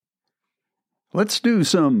Let's do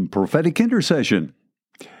some prophetic intercession.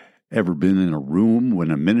 Ever been in a room when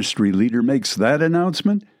a ministry leader makes that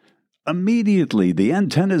announcement? Immediately, the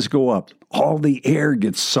antennas go up. All the air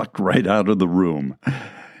gets sucked right out of the room.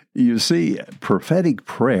 You see, prophetic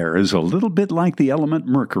prayer is a little bit like the element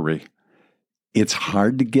mercury. It's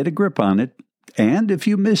hard to get a grip on it, and if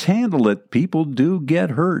you mishandle it, people do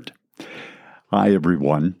get hurt. Hi,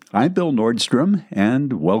 everyone. I'm Bill Nordstrom,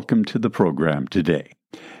 and welcome to the program today.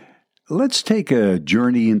 Let's take a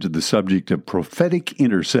journey into the subject of prophetic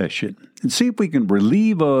intercession and see if we can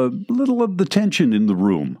relieve a little of the tension in the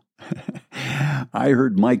room. I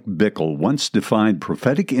heard Mike Bickle once define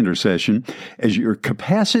prophetic intercession as your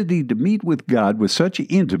capacity to meet with God with such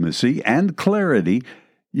intimacy and clarity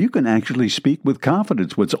you can actually speak with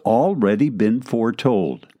confidence what's already been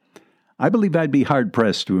foretold. I believe I'd be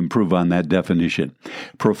hard-pressed to improve on that definition.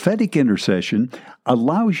 Prophetic intercession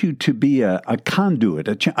allows you to be a conduit,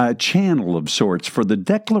 a channel of sorts for the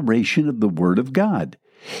declaration of the Word of God.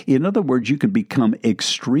 In other words, you can become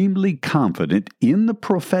extremely confident in the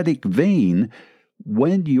prophetic vein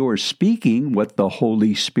when you're speaking what the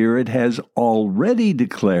Holy Spirit has already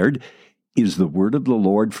declared is the Word of the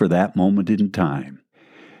Lord for that moment in time.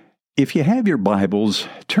 If you have your Bibles,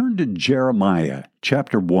 turn to Jeremiah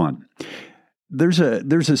chapter 1. There's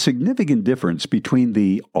a significant difference between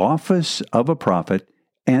the office of a prophet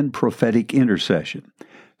and prophetic intercession.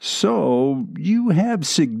 So you have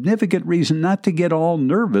significant reason not to get all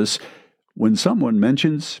nervous when someone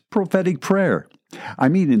mentions prophetic prayer. I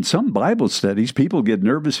mean, in some Bible studies, people get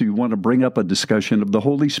nervous if you want to bring up a discussion of the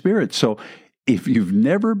Holy Spirit. So if you've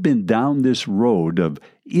never been down this road of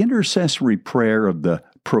intercessory prayer of the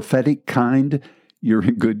prophetic kind, you're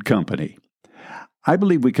in good company. I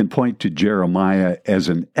believe we can point to Jeremiah as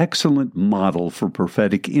an excellent model for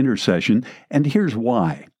prophetic intercession, and here's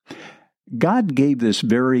why. God gave this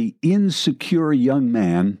very insecure young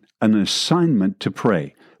man an assignment to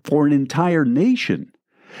pray for an entire nation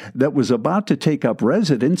that was about to take up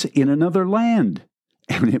residence in another land.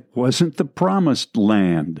 And it wasn't the promised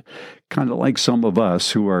land, kind of like some of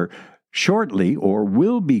us who are shortly or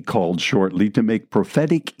will be called shortly to make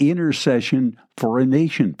prophetic intercession for a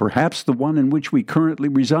nation, perhaps the one in which we currently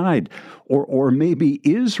reside, or maybe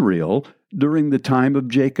Israel during the time of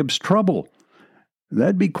Jacob's trouble.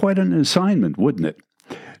 That'd be quite an assignment, wouldn't it?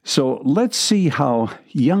 So let's see how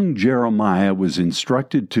young Jeremiah was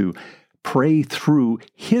instructed to pray through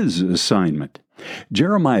his assignment.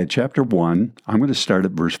 Jeremiah chapter 1, I'm going to start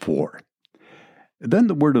at verse 4. Then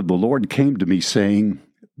the word of the Lord came to me, saying,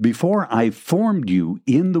 Before I formed you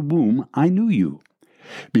in the womb, I knew you.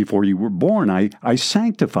 Before you were born, I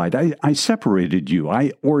sanctified, I separated you,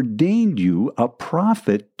 I ordained you a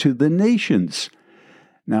prophet to the nations.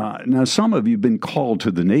 Now, some of you have been called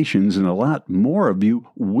to the nations, and a lot more of you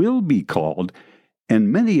will be called,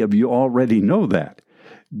 and many of you already know that.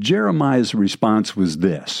 Jeremiah's response was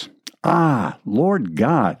this, Lord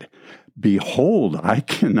God, behold, I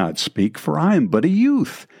cannot speak, for I am but a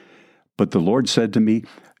youth. But the Lord said to me,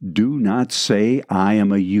 Do not say, I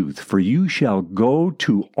am a youth, for you shall go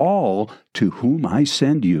to all to whom I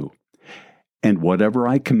send you. And whatever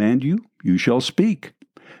I command you, you shall speak.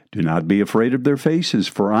 Do not be afraid of their faces,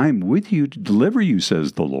 for I am with you to deliver you,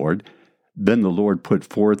 says the Lord. Then the Lord put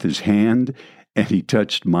forth his hand, and he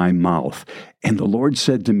touched my mouth. And the Lord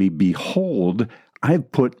said to me, Behold,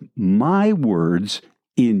 I've put my words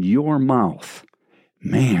in your mouth.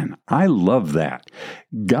 Man, I love that.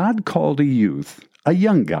 God called a youth, a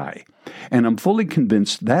young guy, and I'm fully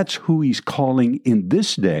convinced that's who he's calling in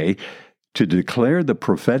this day to declare the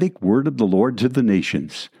prophetic word of the Lord to the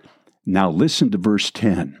nations. Now listen to verse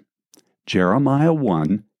 10. Jeremiah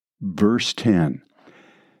 1, verse 10.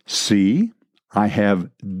 See, I have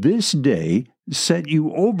this day set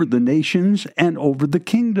you over the nations and over the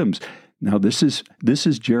kingdoms. Now this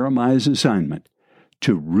is Jeremiah's assignment,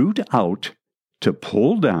 to root out, to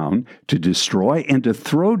pull down, to destroy, and to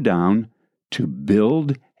throw down, to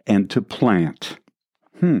build and to plant.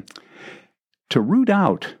 To root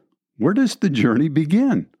out, where does the journey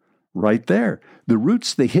begin? Right there. The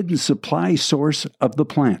root's the hidden supply source of the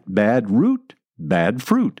plant. Bad root, bad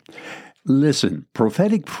fruit. Listen,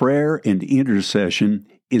 prophetic prayer and intercession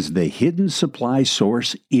is the hidden supply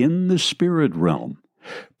source in the spirit realm.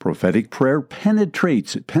 Prophetic prayer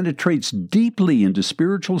penetrates deeply into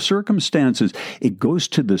spiritual circumstances. It goes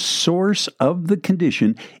to the source of the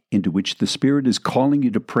condition into which the Spirit is calling you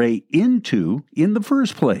to pray into in the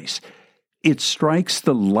first place. It strikes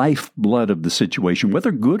the lifeblood of the situation,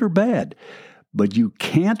 whether good or bad. But you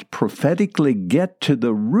can't prophetically get to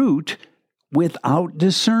the root without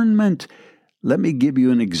discernment. Let me give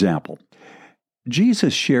you an example.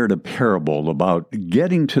 Jesus shared a parable about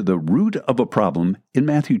getting to the root of a problem in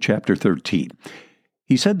Matthew chapter 13.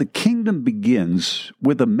 He said the kingdom begins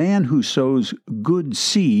with a man who sows good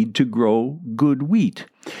seed to grow good wheat,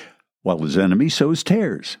 while his enemy sows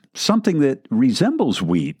tares, something that resembles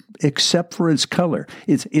wheat except for its color.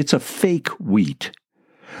 It's a fake wheat.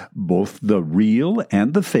 Both the real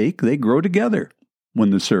and the fake, they grow together. When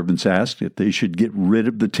the servants asked if they should get rid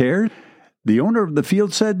of the tares, the owner of the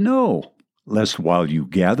field said no, lest while you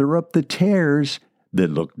gather up the tares that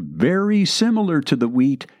look very similar to the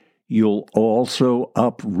wheat, you'll also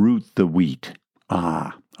uproot the wheat.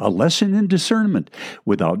 A lesson in discernment.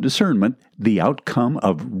 Without discernment, the outcome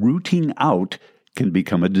of rooting out can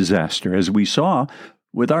become a disaster. As we saw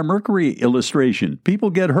with our Mercury illustration, people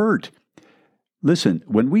get hurt. Listen,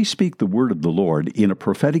 when we speak the word of the Lord in a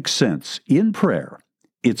prophetic sense, in prayer,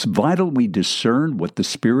 it's vital we discern what the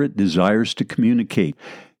Spirit desires to communicate.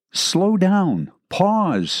 Slow down,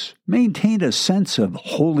 pause, maintain a sense of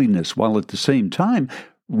holiness while at the same time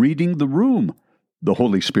reading the room. The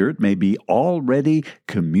Holy Spirit may be already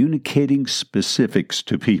communicating specifics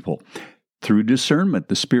to people. Through discernment,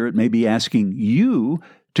 the Spirit may be asking you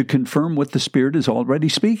to confirm what the Spirit is already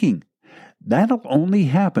speaking. That'll only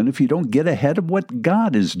happen if you don't get ahead of what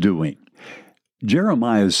God is doing.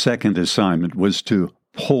 Jeremiah's second assignment was to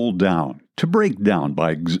pull down, to break down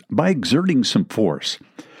by exerting some force.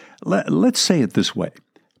 Let's say it this way.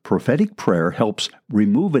 Prophetic prayer helps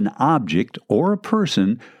remove an object or a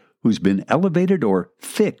person who's been elevated or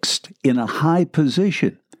fixed in a high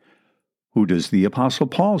position. Who does the Apostle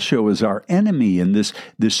Paul show as our enemy in this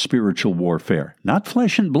spiritual warfare? Not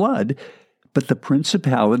flesh and blood, but the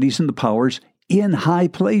principalities and the powers in high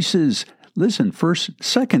places. Listen,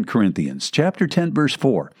 2 Corinthians chapter 10, verse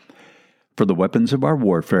 4. For the weapons of our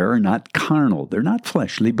warfare are not carnal, they're not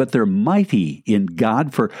fleshly, but they're mighty in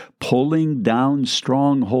God for pulling down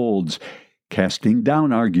strongholds, casting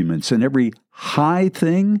down arguments, and every high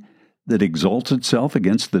thing that exalts itself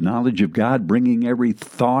against the knowledge of God, bringing every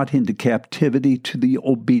thought into captivity to the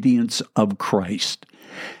obedience of Christ.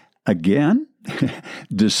 Again,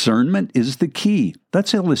 discernment is the key.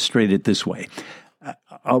 Let's illustrate it this way.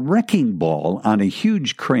 A wrecking ball on a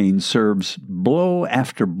huge crane serves blow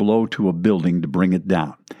after blow to a building to bring it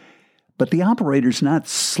down. But the operator's not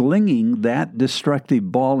slinging that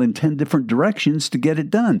destructive ball in 10 different directions to get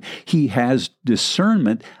it done. He has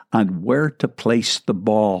discernment on where to place the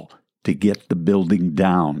ball to get the building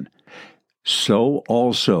down. So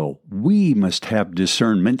also, we must have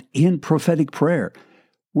discernment in prophetic prayer.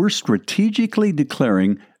 We're strategically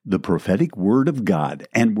declaring the prophetic word of God,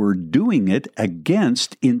 and we're doing it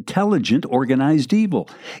against intelligent, organized evil.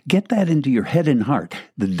 Get that into your head and heart.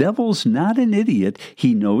 The devil's not an idiot.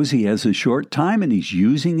 He knows he has a short time, and he's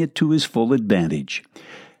using it to his full advantage.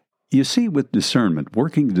 You see, with discernment,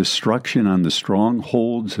 working destruction on the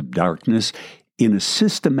strongholds of darkness in a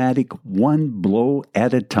systematic one blow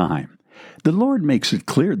at a time. The Lord makes it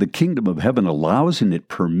clear the kingdom of heaven allows and it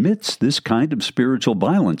permits this kind of spiritual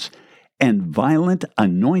violence. And violent,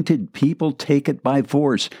 anointed people take it by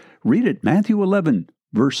force. Read it, Matthew 11,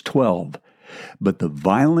 verse 12. But the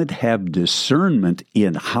violent have discernment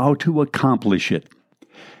in how to accomplish it.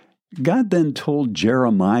 God then told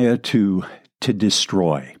Jeremiah to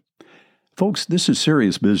destroy. Folks, this is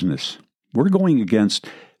serious business. We're going against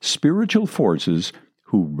spiritual forces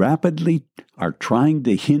who rapidly are trying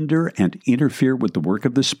to hinder and interfere with the work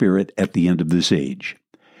of the Spirit at the end of this age.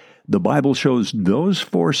 The Bible shows those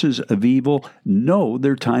forces of evil know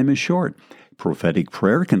their time is short. Prophetic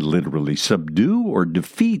prayer can literally subdue or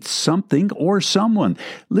defeat something or someone.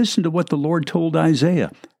 Listen to what the Lord told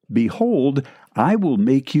Isaiah. Behold, I will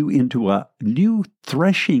make you into a new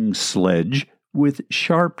threshing sledge with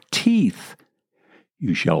sharp teeth.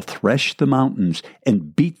 You shall thresh the mountains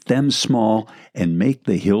and beat them small and make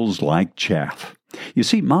the hills like chaff. You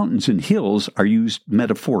see, mountains and hills are used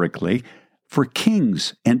metaphorically for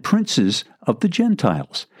kings and princes of the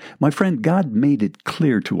Gentiles. My friend, God made it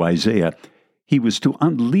clear to Isaiah he was to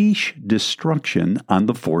unleash destruction on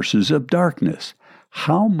the forces of darkness.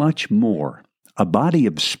 How much more a body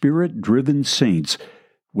of Spirit-driven saints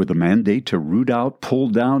with a mandate to root out, pull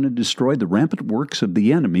down, and destroy the rampant works of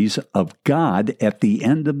the enemies of God at the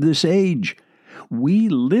end of this age. We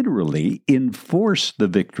literally enforce the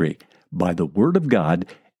victory by the Word of God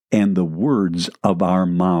and the words of our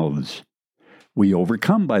mouths. We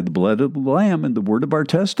overcome by the blood of the Lamb and the word of our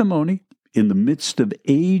testimony in the midst of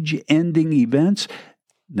age-ending events,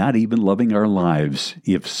 not even loving our lives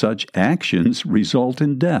if such actions result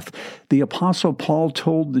in death. The Apostle Paul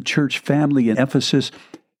told the church family in Ephesus,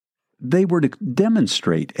 They were to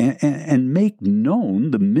demonstrate and make known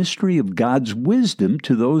the mystery of God's wisdom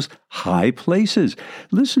to those high places.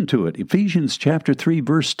 Listen to it, Ephesians chapter 3,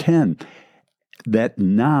 verse 10, that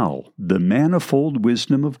now the manifold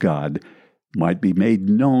wisdom of God might be made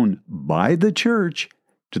known by the church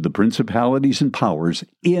to the principalities and powers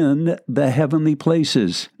in the heavenly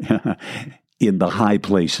places, in the high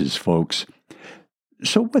places, folks.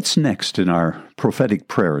 So what's next in our prophetic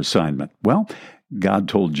prayer assignment? Well, God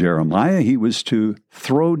told Jeremiah he was to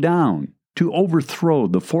throw down, to overthrow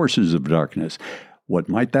the forces of darkness. What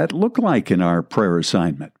might that look like in our prayer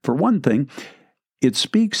assignment? For one thing, it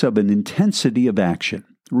speaks of an intensity of action,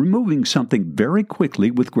 removing something very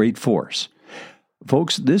quickly with great force.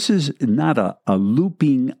 Folks, this is not a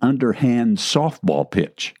looping underhand softball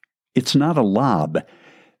pitch. It's not a lob.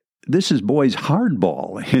 This is boys'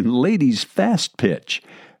 hardball and ladies' fast pitch.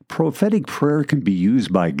 Prophetic prayer can be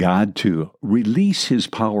used by God to release His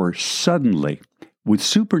power suddenly with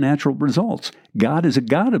supernatural results. God is a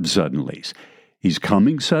God of suddenlies. He's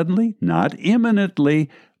coming suddenly, not imminently,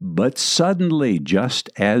 but suddenly, just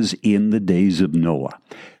as in the days of Noah.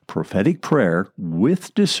 Prophetic prayer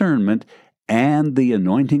with discernment and the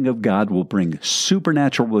anointing of God will bring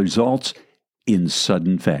supernatural results in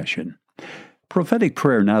sudden fashion. Prophetic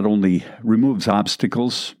prayer not only removes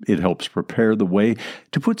obstacles, it helps prepare the way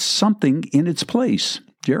to put something in its place.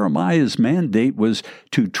 Jeremiah's mandate was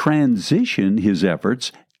to transition his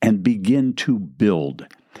efforts and begin to build.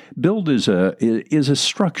 Build is a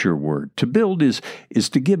structure word. To build is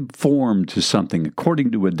to give form to something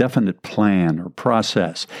according to a definite plan or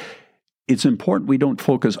process. It's important we don't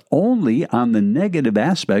focus only on the negative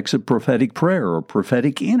aspects of prophetic prayer or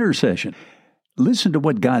prophetic intercession. Listen to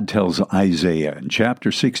what God tells Isaiah in chapter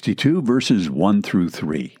 62, verses 1 through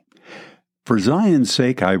 3. For Zion's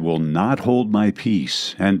sake I will not hold my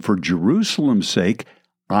peace, and for Jerusalem's sake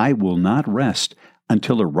I will not rest,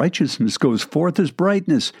 until her righteousness goes forth as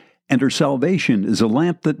brightness, and her salvation is a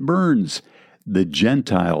lamp that burns. The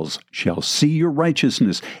Gentiles shall see your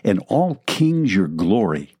righteousness, and all kings your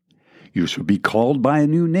glory. You shall be called by a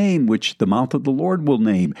new name, which the mouth of the Lord will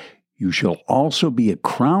name. You shall also be a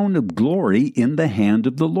crown of glory in the hand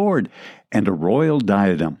of the Lord, and a royal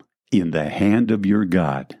diadem in the hand of your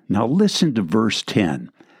God. Now listen to verse 10.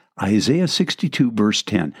 Isaiah 62, verse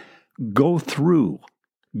 10. Go through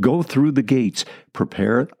the gates,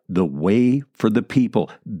 prepare the way for the people.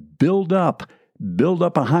 Build up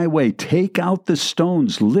a highway, take out the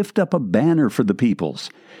stones, lift up a banner for the peoples.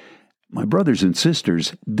 My brothers and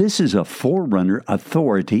sisters, this is a forerunner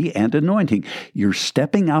authority and anointing. You're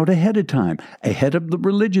stepping out ahead of time, ahead of the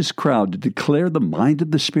religious crowd to declare the mind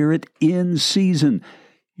of the Spirit in season.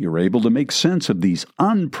 You're able to make sense of these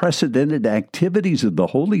unprecedented activities of the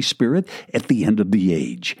Holy Spirit at the end of the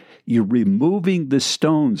age. You're removing the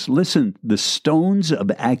stones. Listen, the stones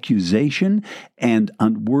of accusation and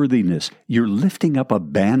unworthiness. You're lifting up a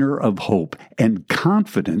banner of hope and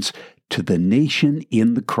confidence to the nation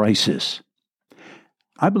in the crisis.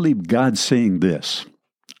 I believe God's saying this.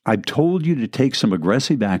 I've told you to take some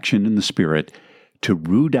aggressive action in the Spirit to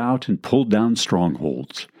root out and pull down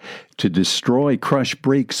strongholds, to destroy, crush,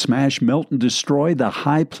 break, smash, melt, and destroy the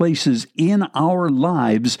high places in our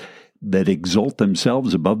lives that exalt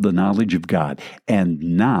themselves above the knowledge of God. And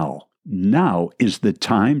now is the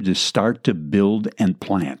time to start to build and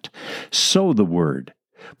plant. Sow the word.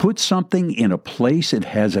 Put something in a place it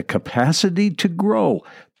has a capacity to grow.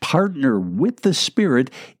 Partner with the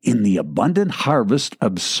Spirit in the abundant harvest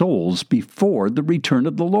of souls before the return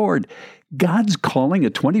of the Lord. God's calling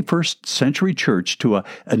a 21st century church to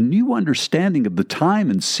a new understanding of the time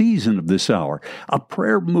and season of this hour, a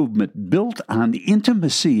prayer movement built on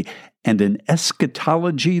intimacy and an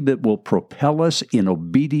eschatology that will propel us in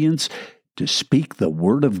obedience to speak the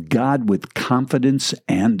Word of God with confidence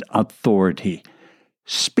and authority.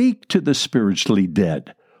 Speak to the spiritually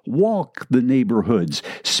dead. Walk the neighborhoods.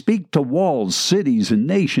 Speak to walls, cities, and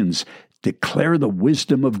nations. Declare the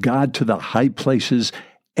wisdom of God to the high places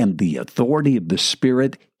and the authority of the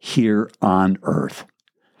Spirit here on earth.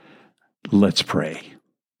 Let's pray.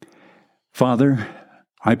 Father,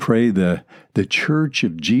 I pray the Church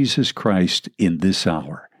of Jesus Christ in this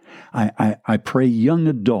hour. I pray young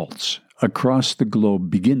adults across the globe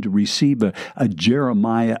begin to receive a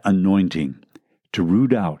Jeremiah anointing to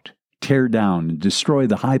root out, tear down, and destroy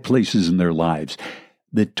the high places in their lives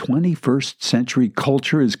that 21st century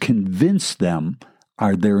culture has convinced them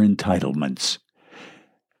are their entitlements.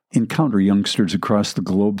 Encounter youngsters across the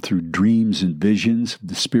globe through dreams and visions of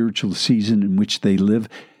the spiritual season in which they live,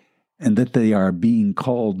 and that they are being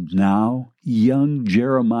called now, young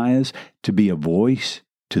Jeremiahs, to be a voice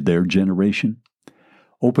to their generation.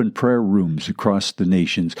 Open prayer rooms across the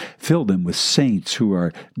nations. Fill them with saints who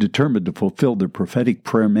are determined to fulfill their prophetic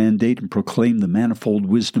prayer mandate and proclaim the manifold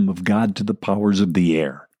wisdom of God to the powers of the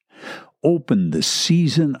air. Open the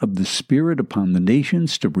season of the Spirit upon the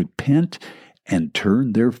nations to repent and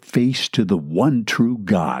turn their face to the one true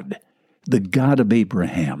God, the God of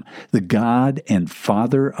Abraham, the God and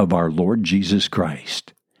Father of our Lord Jesus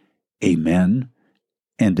Christ. Amen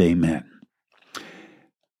and amen.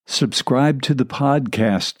 Subscribe to the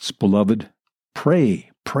podcasts, beloved.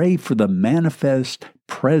 Pray for the manifest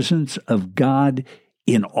presence of God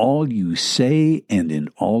in all you say and in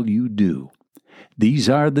all you do. These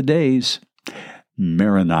are the days.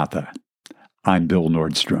 Maranatha. I'm Bill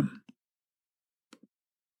Nordstrom.